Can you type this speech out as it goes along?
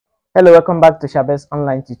Hello, welcome back to Shabez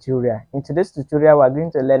online tutorial. In today's tutorial, we're going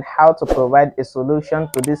to learn how to provide a solution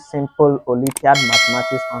to this simple Olympiad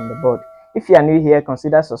mathematics on the board. If you are new here,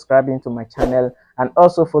 consider subscribing to my channel and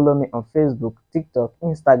also follow me on Facebook, TikTok,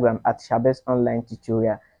 Instagram at Shabez online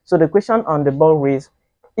tutorial. So the question on the board reads,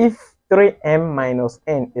 if 3m minus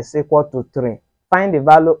n is equal to 3, find the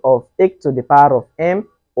value of x to the power of m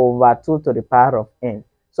over 2 to the power of n.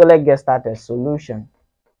 So let's get started. Solution.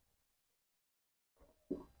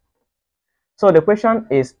 So the question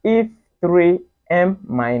is, if 3m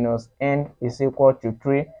minus n is equal to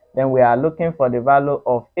 3, then we are looking for the value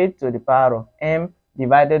of 8 to the power of m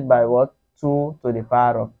divided by what? 2 to the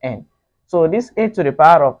power of n. So this 8 to the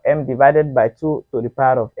power of m divided by 2 to the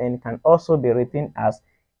power of n can also be written as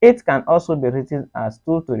 8 can also be written as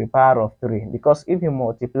 2 to the power of 3, because if you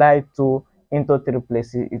multiply 2 into 3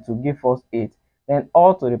 places, it will give us 8. Then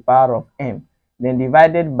all to the power of m, then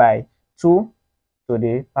divided by 2 to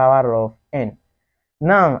the power of n.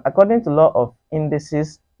 Now, according to law of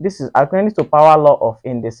indices, this is according to power law of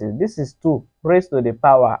indices. This is 2 raised to the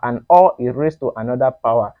power and all is raised to another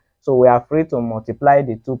power. So we are free to multiply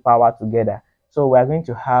the two power together. So we are going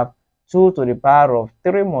to have 2 to the power of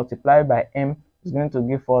 3 multiplied by m is going to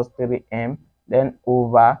give us 3m, then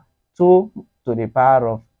over 2 to the power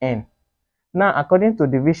of n. Now, according to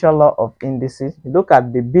division law of indices, look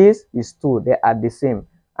at the base is 2, they are the same,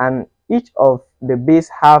 and each of the base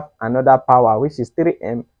have another power, which is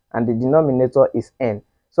 3m, and the denominator is n.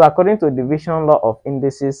 So according to division law of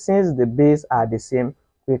indices, since the base are the same,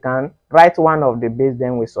 we can write one of the base,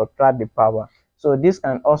 then we subtract the power. So this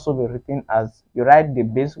can also be written as, you write the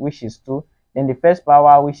base, which is 2, then the first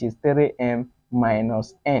power, which is 3m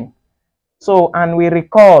minus n. So, and we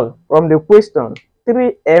recall from the question,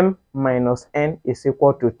 3m minus n is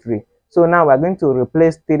equal to 3. So now we're going to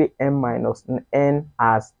replace 3m minus n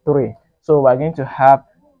as 3. So we're going to have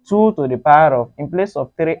 2 to the power of, in place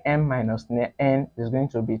of 3m minus n is going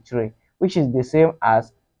to be 3, which is the same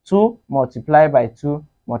as 2 multiplied by 2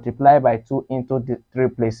 multiplied by 2 into the 3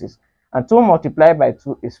 places. And 2 multiplied by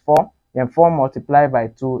 2 is 4, then 4 multiplied by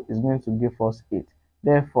 2 is going to give us 8.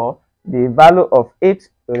 Therefore, the value of 8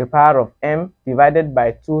 to the power of m divided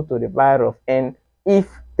by 2 to the power of n, if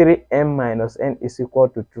 3m minus n is equal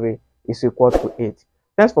to 3, is equal to 8.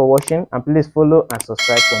 Thanks for watching, and please follow and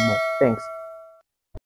subscribe for more. Thanks.